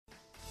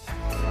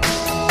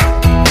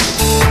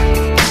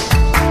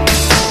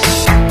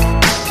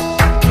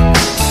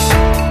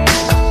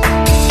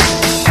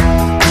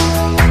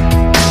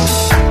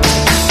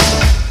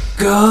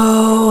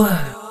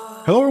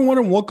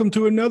everyone, and welcome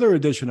to another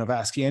edition of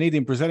Ask You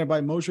Anything presented by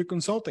Mosher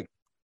Consulting.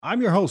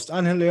 I'm your host,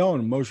 Angel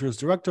Leon, Mosher's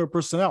Director of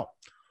Personnel.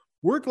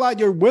 We're glad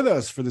you're with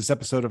us for this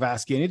episode of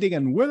Ask You Anything,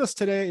 and with us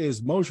today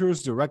is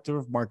Mosher's Director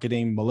of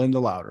Marketing, Melinda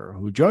Lauder,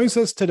 who joins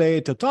us today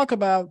to talk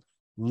about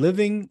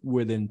living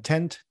with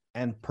intent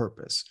and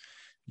purpose.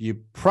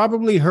 You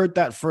probably heard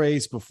that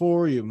phrase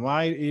before, you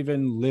might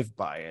even live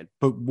by it,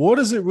 but what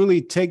does it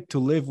really take to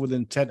live with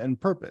intent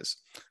and purpose?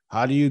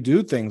 How do you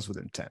do things with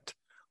intent?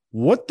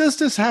 What does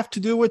this have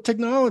to do with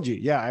technology?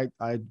 Yeah,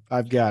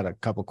 I've got a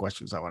couple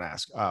questions I want to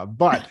ask,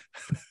 but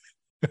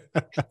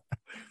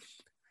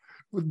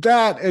with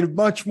that and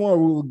much more,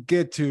 we will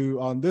get to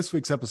on this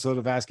week's episode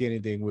of Ask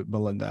Anything with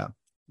Melinda.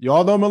 You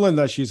all know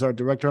Melinda. She's our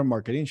Director of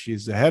Marketing.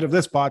 She's the head of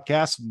this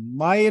podcast,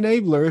 my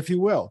enabler, if you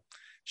will.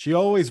 She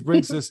always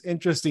brings us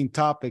interesting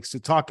topics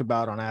to talk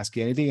about on Ask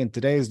Anything, and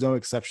today is no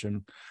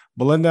exception.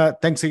 Melinda,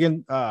 thanks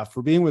again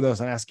for being with us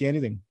on Ask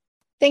Anything.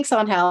 Thanks,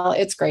 Angel.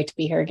 It's great to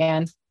be here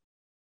again.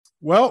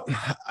 Well,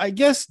 I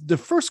guess the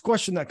first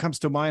question that comes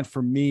to mind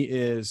for me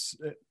is,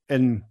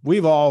 and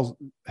we've all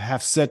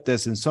have said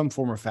this in some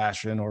form or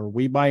fashion, or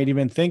we might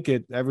even think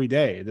it every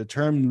day, the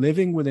term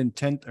living with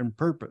intent and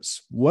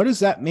purpose. What does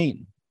that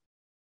mean?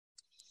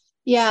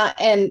 Yeah.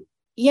 And,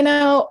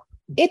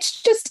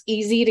 it's just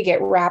easy to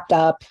get wrapped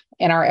up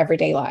in our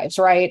everyday lives,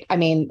 right? I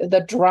mean,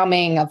 the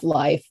drumming of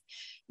life,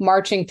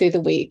 marching through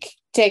the week,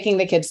 taking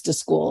the kids to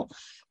school,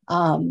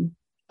 all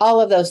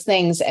of those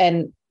things.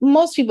 And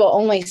most people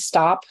only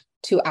stop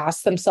to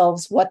ask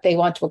themselves what they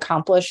want to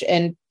accomplish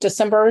in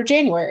December or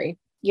January,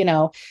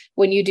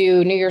 when you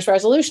do New Year's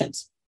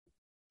resolutions.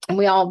 And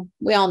we all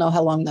know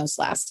how long those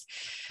last.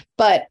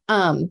 But,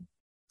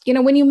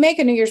 when you make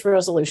a New Year's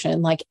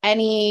resolution, like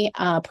any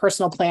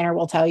personal planner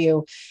will tell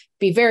you,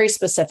 be very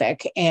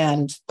specific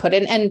and put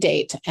an end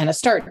date and a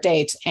start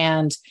date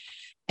and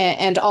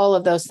all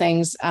of those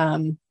things.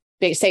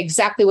 They say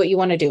exactly what you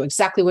want to do,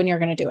 exactly when you're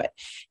going to do it.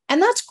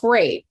 And that's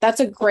great. That's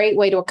a great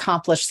way to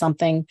accomplish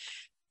something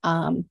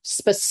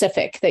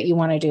specific that you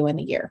want to do in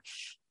the year.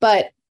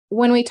 But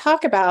when we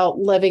talk about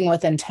living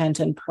with intent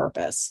and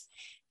purpose,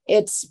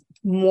 it's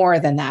more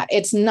than that.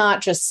 It's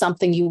not just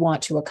something you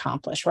want to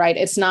accomplish, right?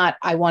 It's not,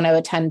 I want to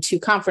attend 2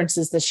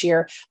 conferences this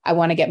year. I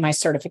want to get my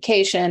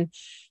certification.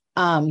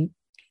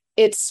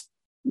 It's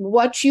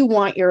what you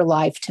want your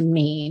life to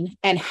mean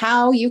and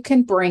how you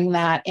can bring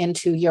that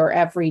into your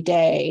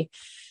everyday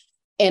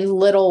in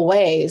little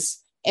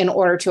ways in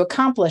order to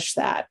accomplish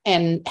that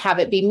and have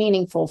it be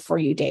meaningful for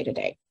you day to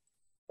day.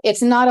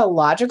 It's not a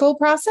logical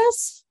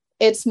process.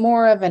 It's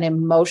more of an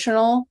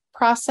emotional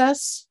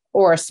process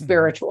or a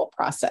spiritual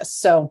process.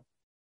 So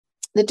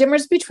the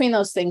difference between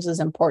those things is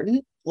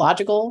important.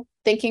 Logical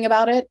thinking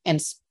about it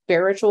and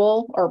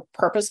spiritual or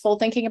purposeful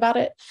thinking about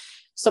it.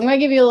 So I'm going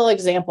to give you a little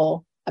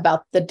example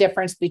about the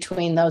difference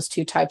between those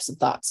two types of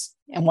thoughts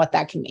and what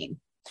that can mean.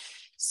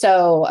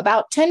 So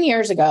about 10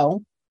 years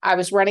ago, I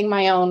was running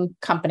my own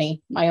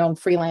company, my own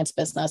freelance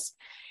business,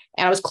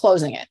 and I was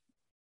closing it.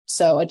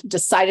 So I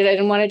decided I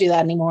didn't want to do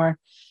that anymore.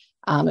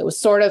 It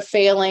was sort of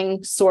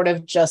failing,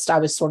 I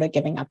was sort of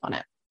giving up on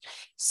it.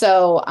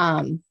 So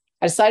I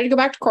decided to go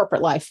back to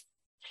corporate life.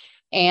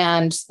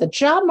 And the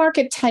job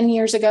market 10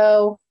 years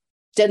ago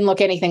didn't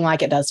look anything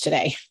like it does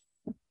today.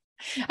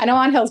 I know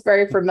Angel's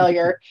very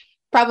familiar,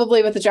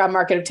 probably with the job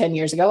market of 10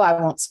 years ago.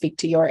 I won't speak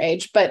to your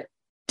age, but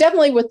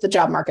definitely with the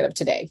job market of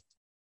today.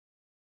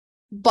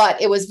 But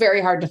it was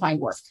very hard to find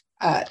work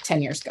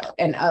 10 years ago.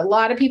 And a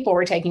lot of people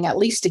were taking at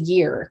least a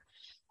year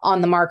on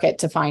the market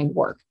to find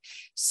work.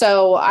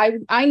 So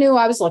I knew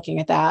I was looking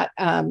at that,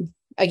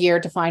 a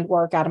year to find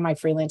work out of my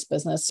freelance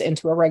business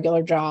into a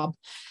regular job.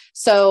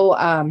 So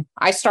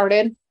I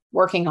started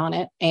working on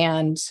it.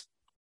 And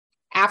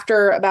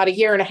after about a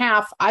year and a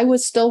half, I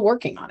was still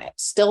working on it,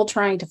 still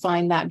trying to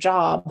find that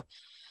job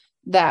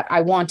that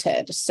I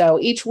wanted. So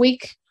each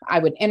week I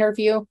would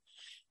interview,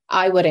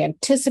 I would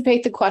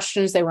anticipate the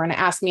questions they were going to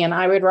ask me, and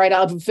I would write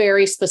out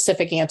very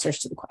specific answers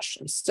to the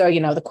questions. So,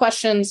 the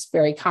questions,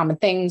 very common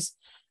things.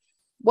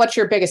 What's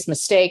your biggest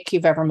mistake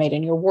you've ever made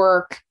in your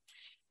work?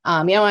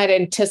 I'd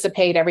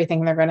anticipate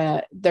everything they're going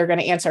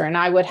to answer, and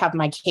I would have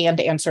my canned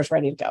answers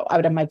ready to go. I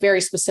would have my very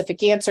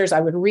specific answers.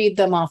 I would read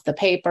them off the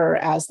paper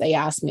as they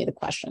asked me the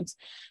questions.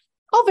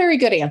 All very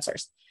good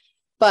answers,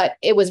 but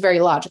it was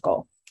very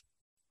logical.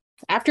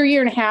 After a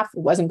year and a half, it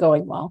wasn't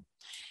going well.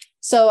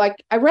 So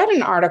I read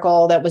an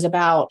article that was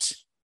about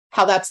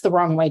how that's the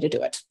wrong way to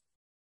do it.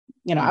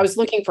 I was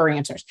looking for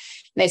answers.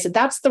 And they said,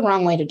 that's the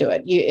wrong way to do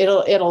it.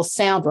 It'll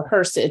sound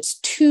rehearsed.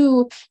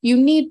 You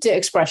need to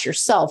express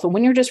yourself. And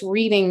when you're just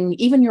reading,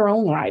 even your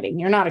own writing,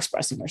 you're not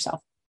expressing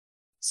yourself.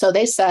 So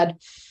they said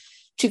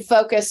to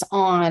focus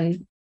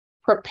on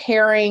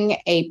preparing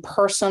a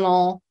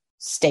personal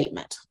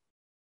statement.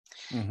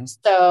 Mm-hmm.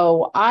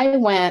 So I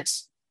went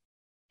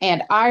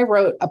and I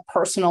wrote a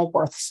personal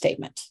worth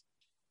statement.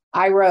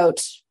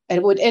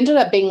 It ended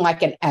up being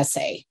like an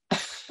essay,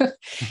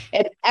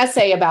 an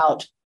essay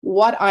about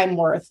what I'm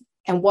worth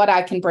and what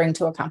I can bring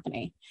to a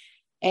company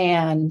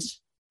and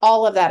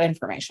all of that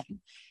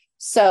information.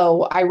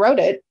 So I wrote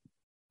it,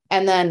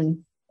 and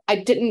then I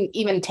didn't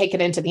even take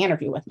it into the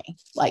interview with me.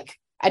 Like,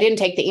 I didn't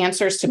take the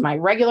answers to my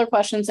regular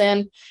questions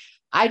in.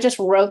 I just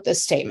wrote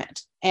this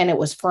statement, and it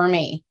was for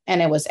me,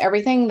 and it was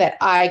everything that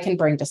I can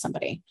bring to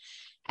somebody.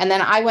 And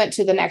then I went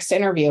to the next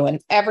interview,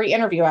 and every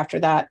interview after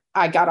that,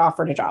 I got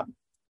offered a job.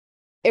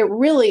 It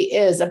really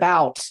is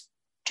about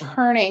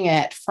turning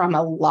it from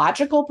a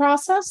logical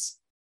process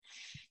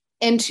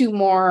into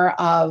more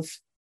of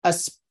a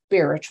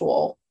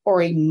spiritual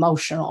or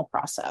emotional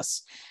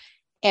process.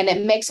 And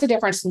it makes a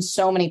difference in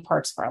so many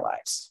parts of our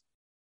lives.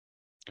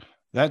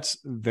 That's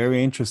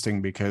very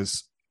interesting,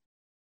 because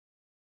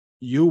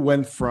you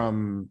went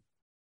from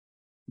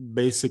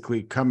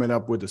basically coming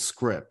up with a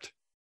script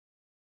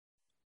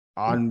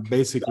on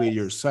basically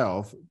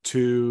yourself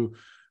to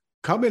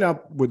coming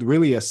up with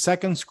really a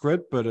second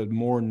script, but a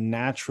more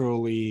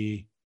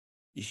naturally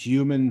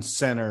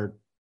human-centered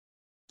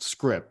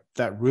script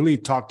that really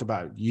talked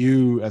about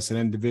you as an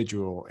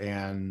individual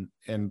and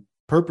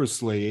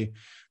purposely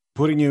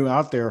putting you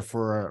out there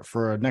for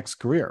a next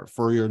career,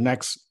 for your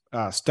next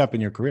step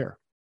in your career.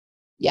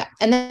 Yeah.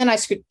 And then I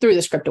threw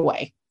the script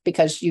away,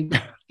 because you,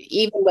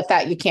 even with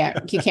that, you can't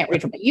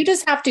read from it. You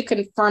just have to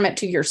confirm it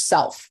to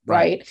yourself,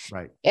 right?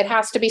 Right. It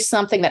has to be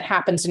something that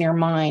happens in your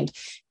mind.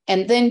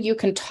 And then you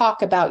can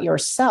talk about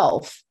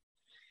yourself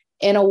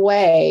in a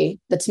way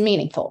that's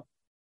meaningful,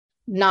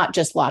 not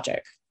just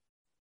logic.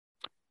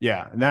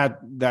 Yeah, and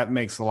that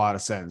makes a lot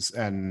of sense.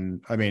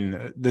 And I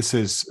mean, this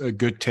is a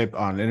good tip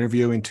on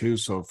interviewing too.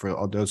 So for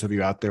all those of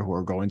you out there who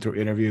are going through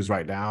interviews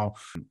right now,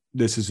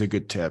 this is a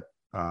good tip.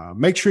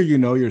 Make sure you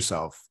know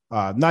yourself,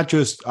 not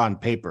just on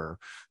paper,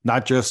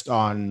 not just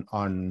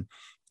on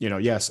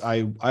yes,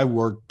 I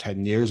worked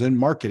 10 years in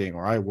marketing,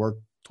 or I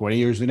worked 20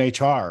 years in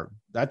HR.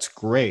 That's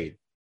great.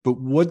 But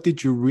what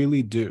did you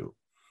really do?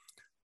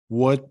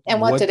 What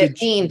did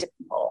it mean to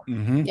people?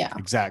 Mm-hmm, yeah,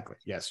 exactly.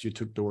 Yes, you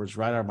took the words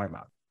right out of my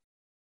mouth.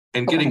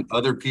 And getting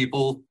other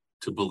people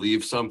to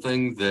believe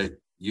something that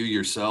you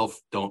yourself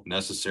don't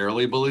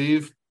necessarily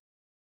believe,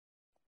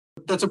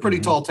 that's a pretty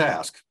tall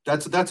task.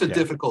 That's a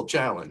difficult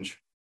challenge.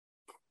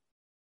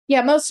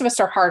 Yeah, most of us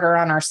are harder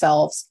on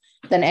ourselves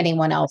than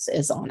anyone else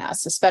is on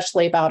us,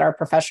 especially about our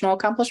professional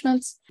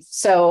accomplishments.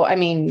 So, I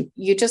mean,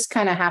 you just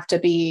kind of have to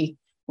be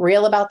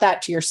real about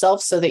that to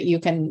yourself so that you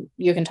can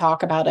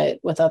talk about it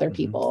with other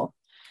people.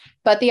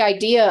 But the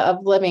idea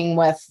of living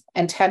with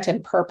intent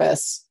and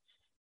purpose,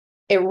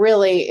 it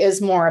really is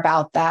more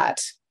about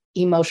that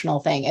emotional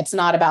thing. It's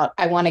not about,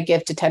 I want to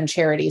give to 10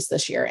 charities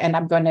this year, and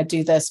I'm going to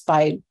do this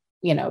by,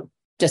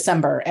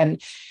 December.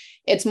 And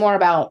it's more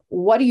about,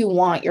 what do you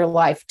want your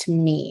life to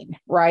mean,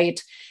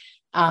 right?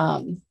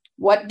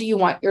 What do you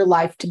want your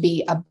life to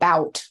be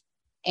about?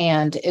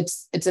 And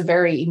it's a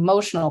very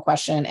emotional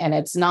question, and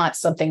it's not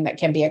something that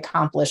can be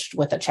accomplished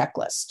with a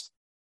checklist.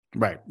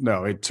 Right.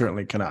 No, it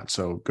certainly cannot.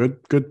 So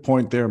good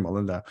point there,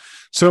 Melinda.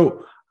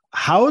 So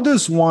how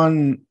does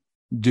one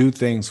do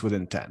things with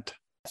intent?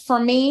 For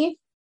me,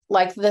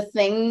 like, the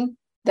thing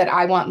that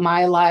I want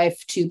my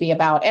life to be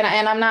about, and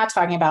I'm not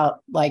talking about,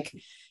 like,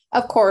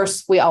 of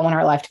course, we all want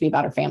our life to be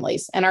about our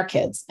families and our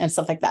kids and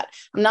stuff like that.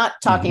 I'm not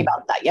talking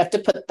about that. You have to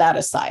put that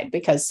aside,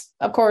 because,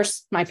 of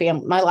course, my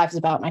life is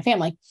about my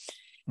family.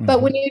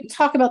 But when you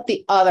talk about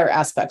the other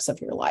aspects of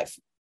your life,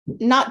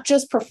 not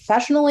just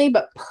professionally,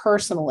 but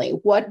personally,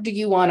 what do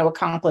you want to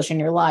accomplish in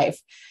your life?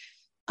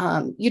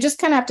 You just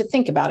kind of have to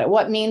think about it.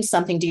 What means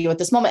something to you at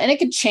this moment? And it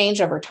could change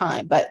over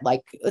time. But,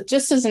 like,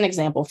 just as an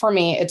example, for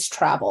me, it's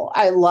travel.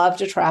 I love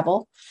to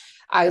travel.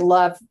 I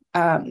love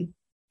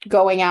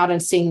going out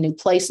and seeing new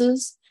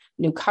places,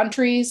 new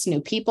countries,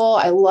 new people.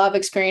 I love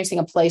experiencing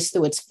a place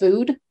through its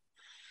food.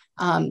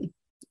 And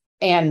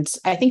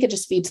I think it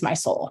just feeds my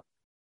soul.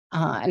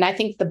 And I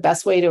think the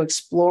best way to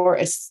explore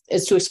is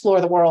to explore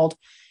the world.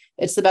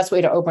 It's the best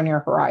way to open your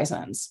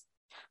horizons.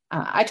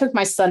 I took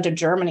my son to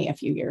Germany a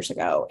few years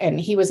ago, and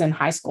he was in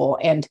high school,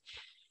 and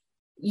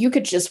you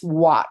could just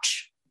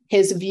watch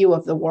his view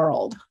of the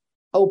world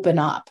open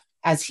up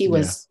as he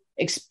was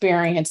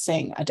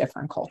experiencing a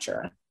different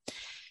culture.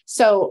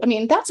 So, I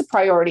mean, that's a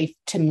priority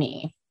to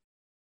me.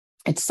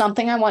 It's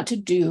something I want to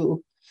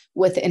do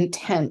with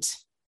intent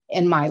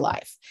in my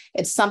life.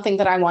 It's something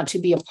that I want to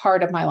be a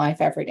part of my life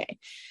every day.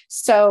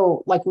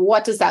 So, like,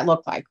 what does that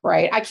look like,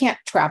 right? I can't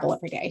travel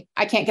every day.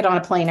 I can't get on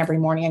a plane every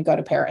morning and go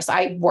to Paris.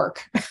 I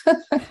work.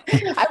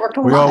 I work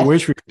a lot. We all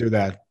wish we could do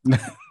that.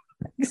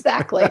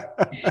 Exactly.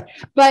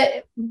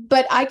 But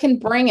I can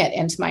bring it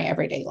into my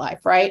everyday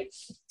life, right?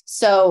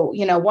 So,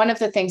 one of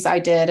the things I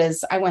did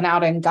is I went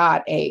out and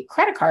got a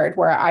credit card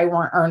where I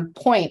earned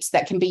points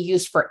that can be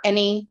used for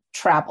any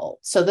travel.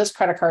 So this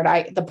credit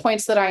card, the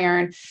points that I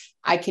earn,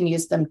 I can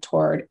use them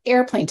toward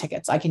airplane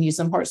tickets. I can use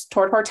them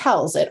toward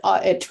hotels.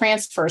 It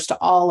transfers to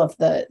all of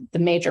the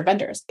major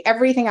vendors.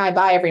 Everything I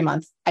buy every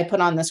month, I put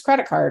on this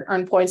credit card,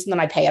 earn points, and then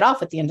I pay it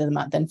off at the end of the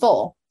month in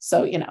full.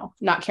 So,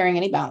 not carrying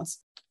any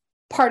balance.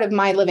 Part of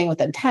my living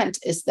with intent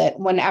is that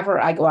whenever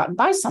I go out and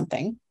buy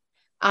something,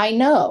 I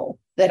know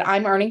that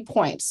I'm earning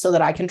points so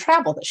that I can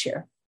travel this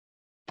year.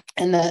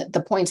 And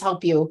the points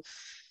help you,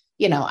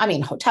 I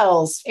mean,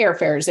 hotels,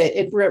 airfares,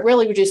 it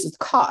really reduces the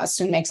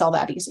cost and makes all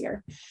that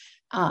easier.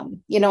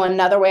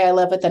 Another way I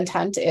live with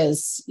intent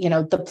is,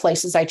 the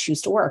places I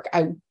choose to work.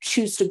 I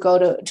choose to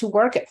go to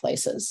work at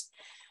places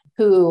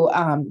who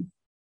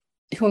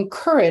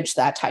encourage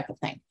that type of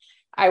thing.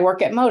 I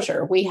work at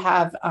Moser. We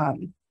have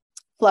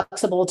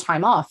flexible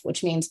time off,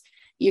 which means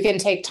you can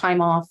take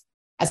time off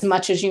as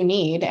much as you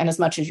need and as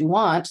much as you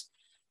want,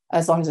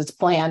 as long as it's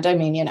planned. I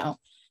mean,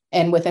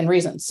 and within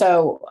reason.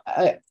 So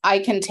I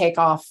can take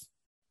off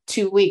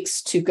 2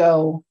 weeks to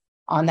go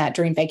on that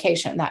dream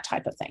vacation, that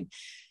type of thing.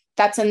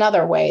 That's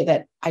another way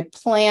that I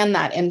plan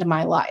that into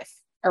my life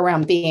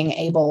around being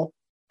able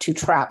to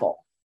travel.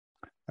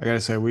 I gotta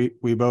say,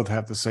 we both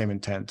have the same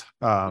intent.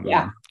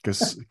 Yeah.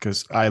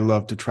 Because I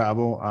love to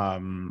travel.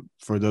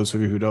 For those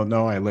of you who don't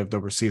know, I lived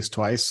overseas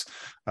twice,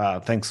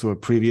 thanks to a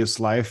previous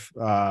life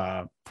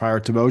prior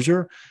to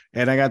Moser,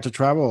 and I got to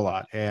travel a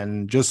lot.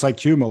 And just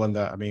like you,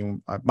 Melinda, I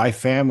mean, my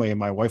family and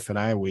my wife and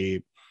I,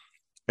 we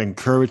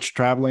encouraged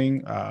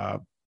traveling.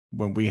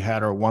 When we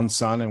had our one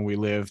son and we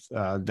lived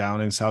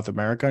down in South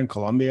America, in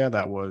Colombia,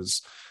 that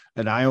was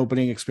an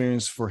eye-opening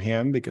experience for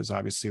him, because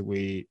obviously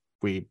we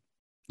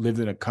lived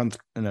in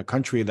a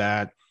country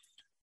that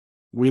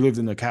we lived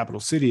in the capital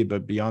city,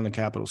 but beyond the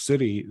capital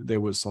city, there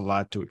was a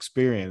lot to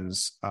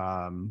experience,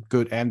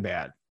 good and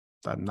bad.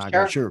 I'm not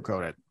going to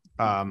sugarcoat it.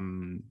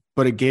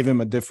 But it gave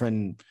him a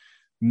different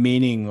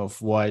meaning of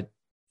what,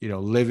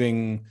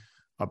 living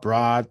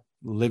abroad,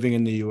 living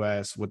in the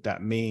US, what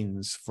that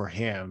means for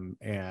him.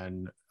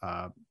 And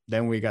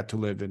then we got to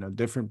live in a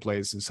different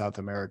place in South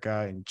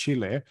America, in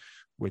Chile,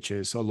 which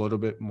is a little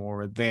bit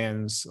more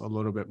advanced, a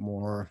little bit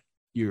more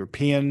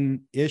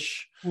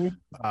European-ish.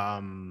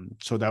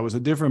 So that was a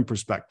different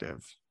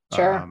perspective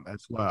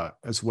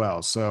as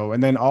well. So,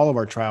 and then all of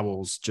our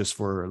travels just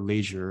for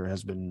leisure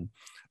has been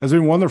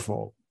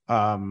wonderful.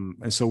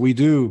 And so we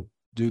do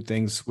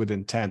things with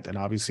intent, and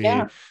obviously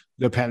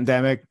the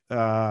pandemic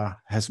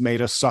has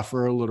made us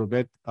suffer a little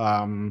bit.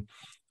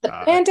 The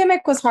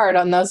pandemic was hard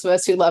on those of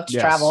us who love to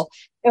travel.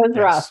 It was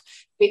rough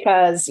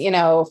because,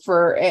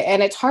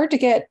 and it's hard to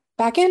get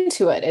back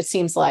into it, it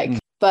seems like.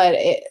 But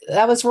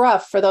that was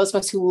rough for those of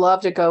us who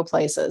love to go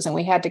places, and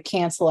we had to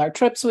cancel our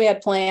trips we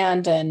had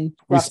planned. And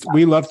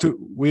we love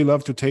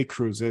to take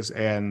cruises,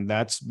 and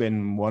that's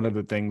been one of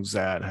the things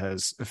that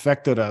has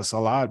affected us a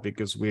lot,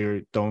 because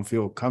we don't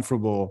feel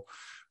comfortable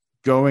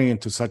going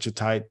into such a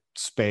tight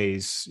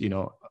space,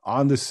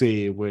 on the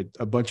sea with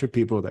a bunch of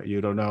people that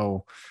you don't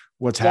know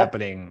what's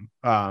happening,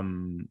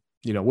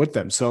 with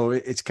them. So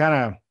it's kind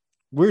of,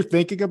 we're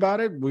thinking about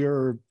it.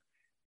 We're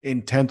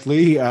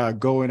intently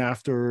going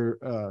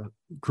after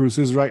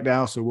cruises right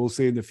now, so we'll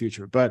see in the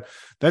future. But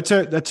that's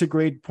a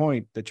great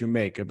point that you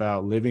make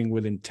about living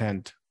with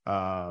intent,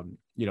 and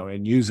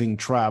using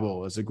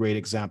travel as a great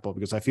example,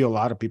 because I feel a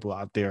lot of people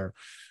out there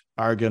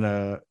are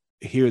gonna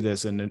hear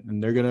this and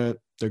they're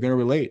gonna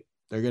relate.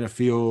 They're gonna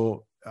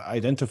feel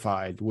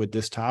identified with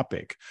this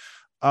topic.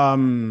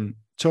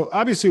 So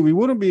obviously we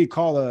wouldn't be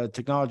called a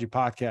technology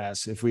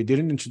podcast if we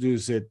didn't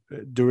introduce it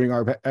during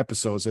our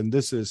episodes, and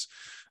this is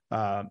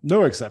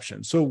no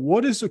exception. So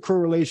what is the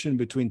correlation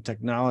between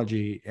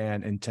technology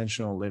and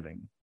intentional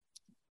living?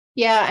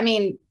 Yeah, I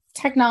mean,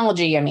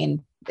 technology,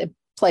 it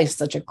plays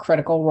such a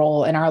critical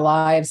role in our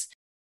lives.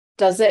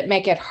 Does it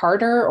make it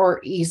harder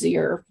or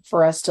easier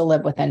for us to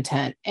live with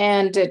intent?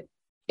 And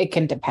it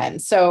can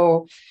depend.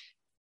 So,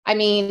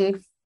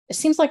 it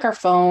seems like our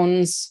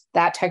phones,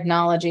 that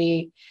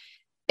technology,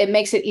 it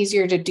makes it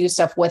easier to do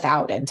stuff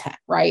without intent,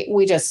 right?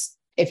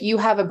 If you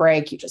have a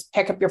break, you just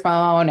pick up your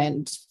phone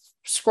and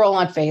scroll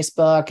on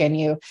Facebook,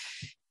 and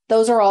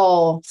those are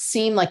all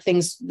seem like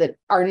things that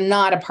are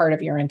not a part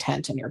of your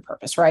intent and your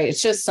purpose, right?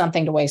 It's just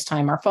something to waste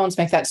time. Our phones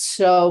make that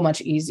so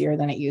much easier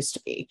than it used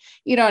to be.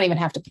 You don't even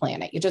have to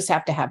plan it. You just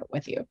have to have it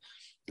with you.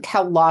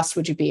 How lost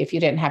would you be if you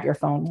didn't have your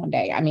phone one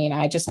day?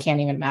 I just can't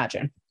even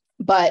imagine.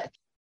 But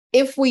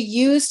if we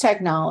use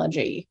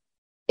technology,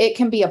 it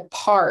can be a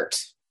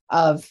part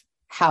of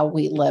how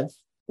we live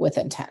with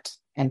intent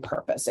and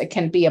purpose. It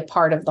can be a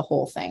part of the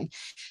whole thing.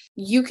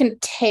 You can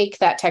take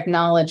that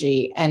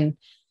technology and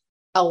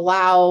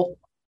allow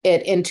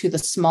it into the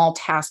small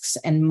tasks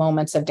and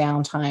moments of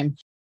downtime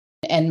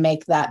and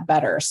make that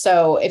better.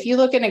 So if you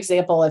look at an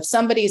example, if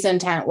somebody's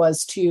intent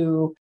was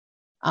to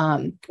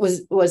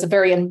was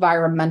very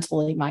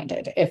environmentally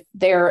minded, if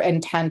their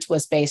intent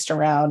was based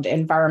around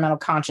environmental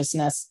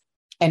consciousness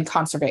and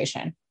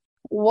conservation,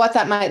 what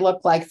that might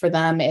look like for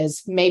them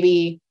is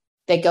maybe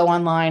they go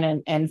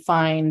online and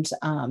find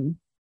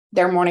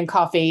their morning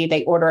coffee.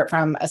 They order it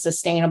from a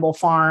sustainable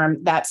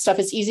farm. That stuff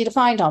is easy to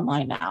find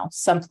online now.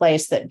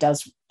 Someplace that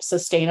does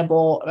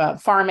sustainable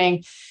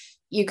farming,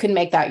 you can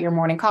make that your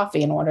morning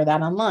coffee and order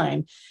that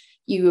online.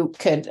 You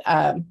could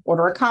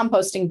order a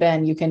composting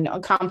bin. You can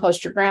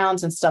compost your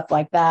grounds and stuff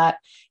like that.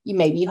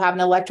 Maybe you have an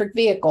electric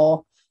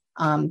vehicle.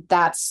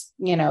 That's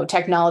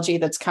technology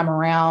that's come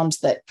around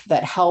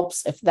that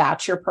helps if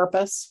that's your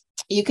purpose.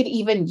 You could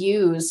even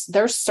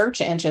there's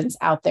search engines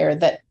out there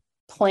that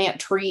plant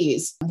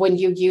trees when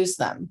you use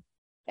them.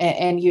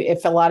 And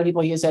if a lot of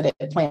people use it,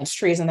 it plants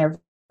trees and they're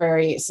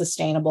very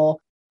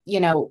sustainable.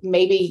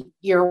 Maybe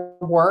your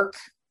work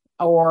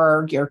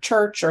or your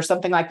church or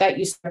something like that,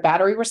 use a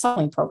battery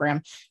recycling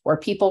program where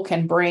people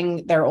can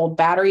bring their old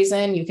batteries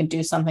in. You can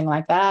do something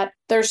like that.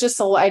 There's just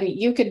a lot,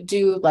 you could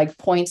do like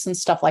points and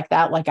stuff like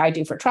that, like I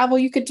do for travel.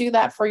 You could do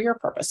that for your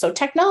purpose. So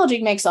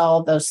technology makes all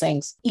of those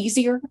things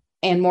easier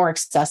and more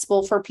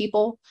accessible for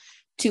people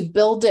to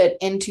build it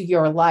into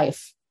your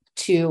life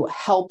to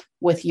help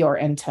with your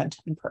intent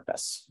and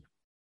purpose.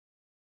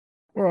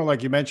 Well,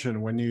 like you mentioned,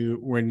 when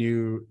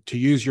you to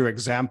use your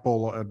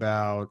example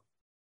about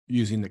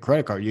using the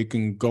credit card, you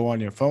can go on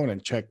your phone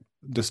and check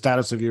the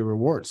status of your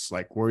rewards,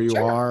 like where you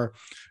are,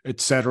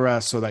 etc.,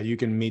 so that you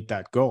can meet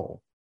that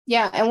goal.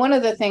 Yeah. And one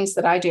of the things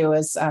that I do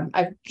is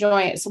I've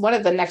joined. So one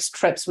of the next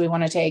trips we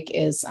want to take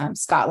is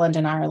Scotland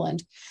and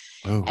Ireland.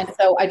 Oh. And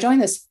so I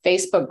joined this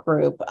Facebook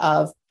group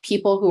of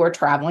people who are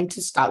traveling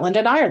to Scotland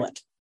and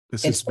Ireland.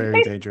 This is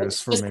very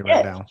dangerous for me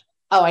right now.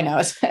 Oh, I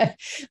know.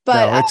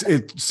 But no,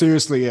 it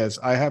seriously is.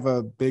 I have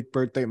a big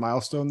birthday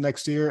milestone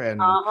next year, and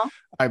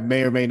I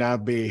may or may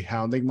not be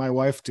hounding my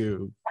wife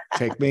to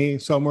take me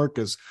somewhere,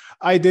 because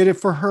I did it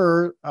for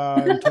her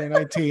in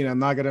 2019. I'm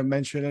not going to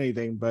mention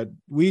anything, but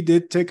we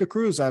did take a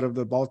cruise out of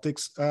the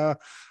Baltics.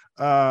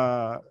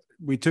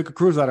 We took a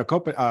cruise out of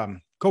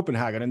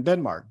Copenhagen in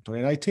Denmark,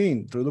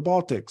 2019, through the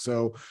Baltic.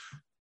 So,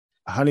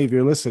 honey, if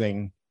you're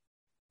listening,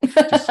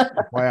 just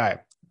FYI.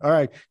 All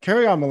right,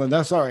 carry on,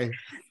 Melinda. Sorry.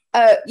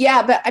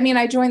 Yeah, but I mean,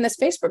 I joined this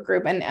Facebook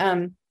group,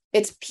 and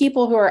it's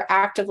people who are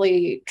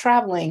actively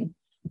traveling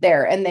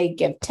there, and they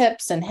give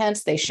tips and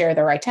hints. They share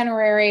their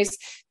itineraries.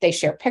 They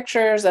share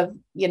pictures of,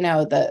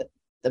 the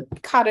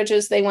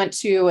cottages they went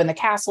to and the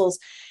castles.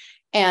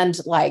 And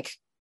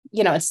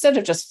instead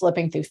of just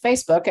flipping through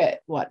Facebook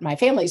at what my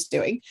family's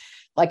doing,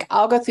 like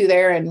I'll go through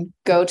there and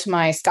go to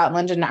my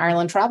Scotland and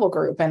Ireland travel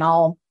group, and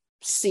I'll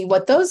see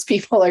what those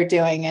people are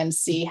doing and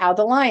see how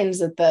the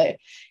lines at the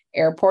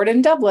airport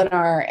in Dublin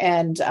are.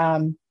 And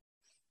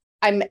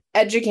I'm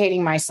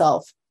educating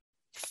myself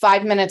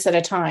 5 minutes at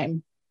a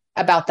time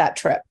about that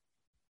trip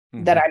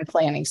that I'm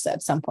planning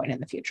at some point in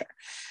the future,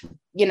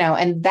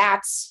 and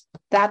that's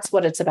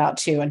what it's about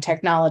too. And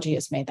technology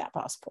has made that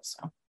possible.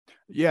 So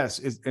yes.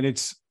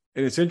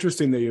 It's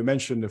interesting that you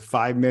mentioned the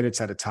 5 minutes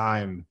at a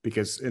time,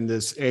 because in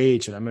this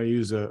age, and I'm going to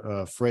use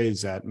a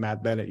phrase that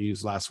Matt Bennett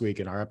used last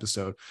week in our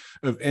episode,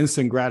 of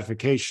instant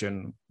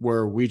gratification,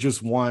 where we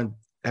just want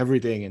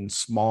everything in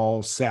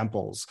small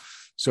samples.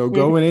 So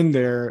going in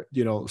there,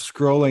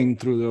 scrolling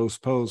through those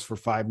posts for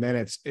 5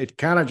 minutes, it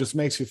kind of just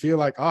makes you feel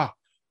like,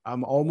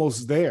 I'm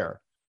almost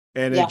there.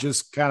 And it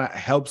just kind of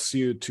helps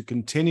you to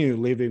continue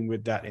living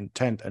with that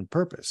intent and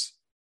purpose.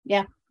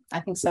 Yeah,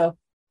 I think so.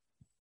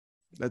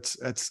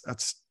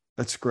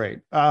 That's great.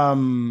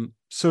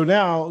 So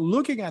now,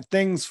 looking at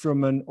things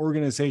from an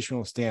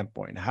organizational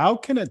standpoint, how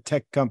can a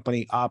tech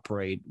company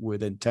operate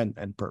with intent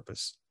and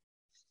purpose?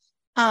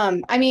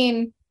 I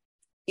mean,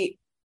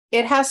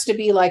 it has to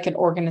be like an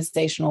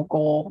organizational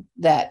goal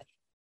that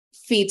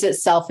feeds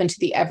itself into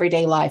the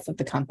everyday life of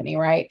the company,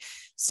 right?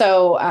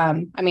 So,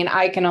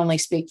 I can only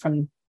speak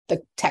from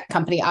the tech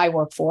company I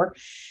work for,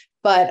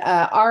 but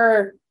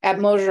at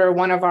Mosier,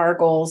 one of our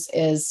goals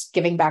is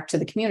giving back to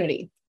the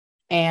community.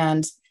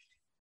 And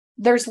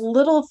there's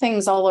little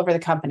things all over the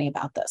company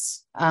about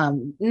this.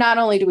 Not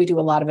only do we do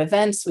a lot of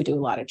events, we do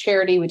a lot of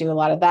charity, we do a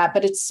lot of that,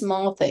 but it's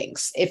small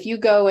things. If you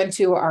go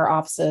into our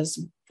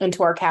offices,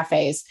 into our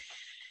cafes,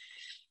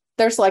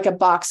 there's like a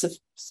box of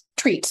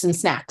treats and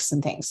snacks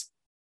and things.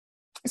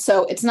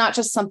 So it's not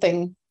just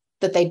something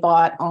that they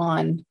bought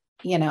on,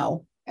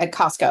 at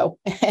Costco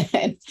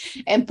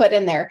and put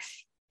in there.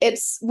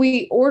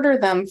 We order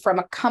them from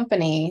a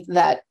company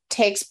that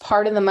takes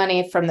part of the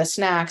money from the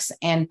snacks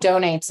and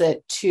donates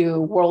it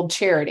to world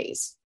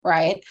charities,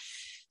 right?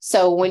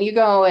 So when you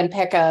go and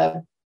pick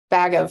a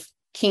bag of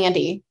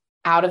candy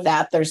out of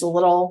that, there's a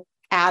little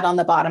ad on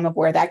the bottom of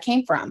where that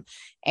came from.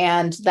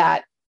 And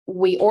that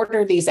we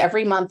order these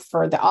every month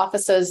for the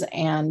offices,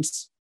 and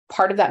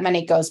part of that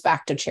money goes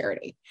back to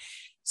charity.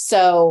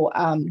 So,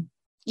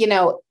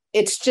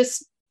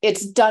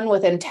 it's done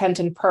with intent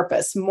and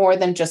purpose, more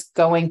than just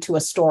going to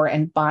a store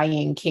and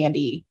buying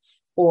candy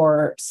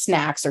or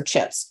snacks or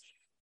chips.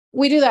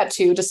 We do that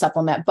too to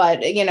supplement,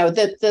 but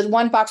the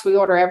one box we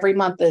order every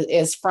month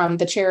is from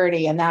the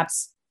charity, and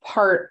that's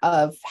part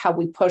of how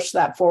we push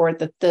that forward,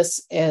 that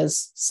this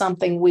is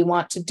something we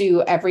want to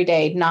do every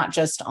day, not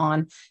just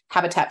on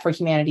Habitat for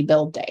Humanity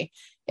Build Day.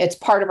 It's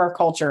part of our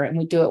culture, and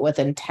we do it with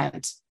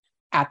intent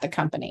at the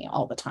company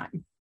all the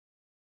time.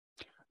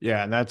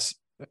 Yeah, and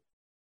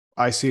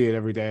I see it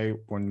every day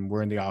when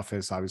we're in the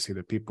office. Obviously,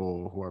 the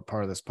people who are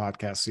part of this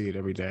podcast see it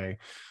every day.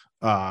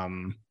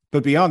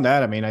 But beyond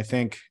that, I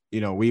think,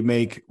 we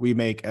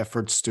make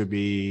efforts to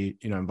be,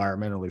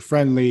 environmentally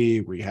friendly.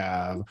 We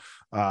have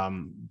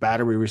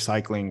battery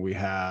recycling. We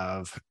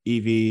have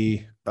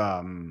EV.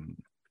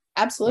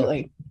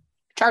 Absolutely.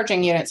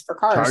 charging units for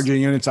cars.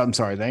 Charging units. I'm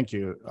sorry. Thank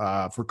you.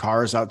 For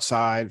cars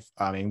outside.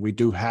 I mean, we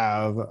do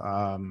have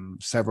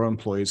several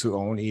employees who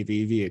own EV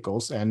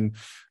vehicles, and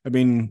I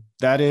mean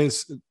that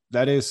is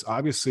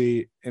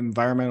obviously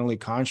environmentally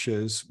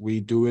conscious. We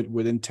do it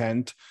with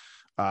intent.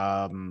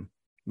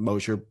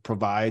 Mosher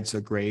provides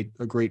a great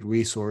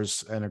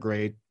resource and a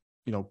great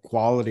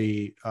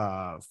quality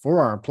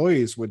for our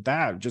employees with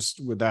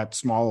that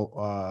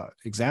small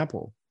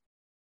example.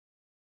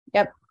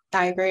 Yep,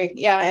 I agree.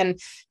 Yeah, and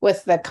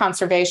with the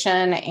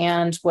conservation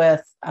and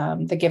with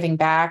the giving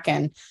back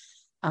and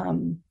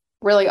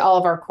really all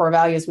of our core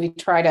values, we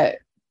try to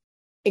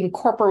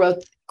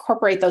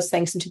incorporate those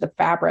things into the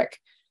fabric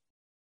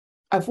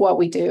of what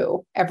we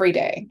do every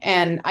day.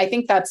 And I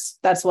think that's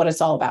what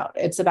it's all about.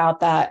 It's about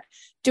that,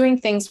 doing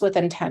things with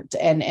intent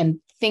and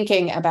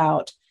thinking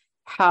about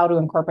how to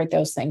incorporate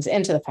those things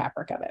into the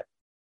fabric of it.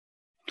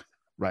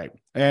 Right.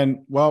 And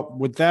well,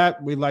 with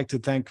that, we'd like to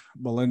thank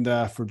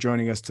Melinda for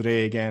joining us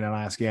today again and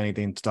Ask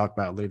Anything to talk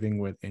about living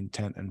with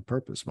intent and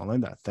purpose.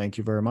 Melinda, thank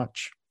you very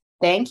much.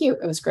 Thank you.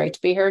 It was great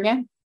to be here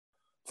again.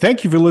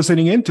 Thank you for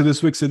listening in to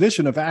this week's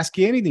edition of Ask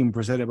Anything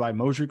presented by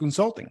Mosher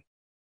Consulting.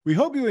 We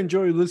hope you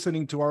enjoyed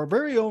listening to our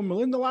very own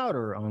Melinda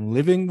Lauder on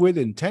living with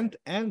intent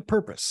and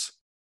purpose.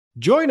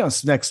 Join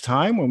us next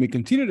time when we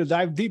continue to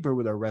dive deeper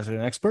with our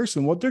resident experts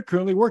and what they're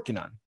currently working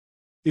on.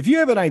 If you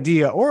have an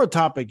idea or a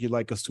topic you'd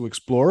like us to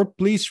explore,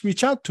 please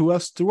reach out to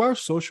us through our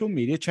social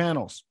media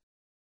channels.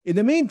 In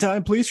the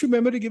meantime, please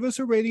remember to give us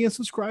a rating and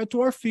subscribe to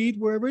our feed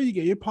wherever you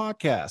get your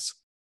podcasts.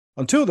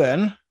 Until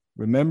then,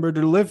 remember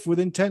to live with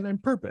intent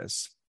and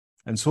purpose.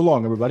 And so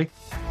long, everybody.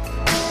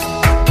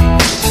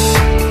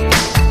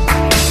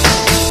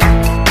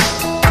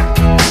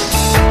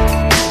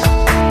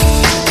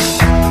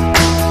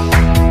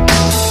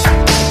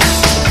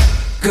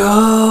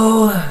 Go.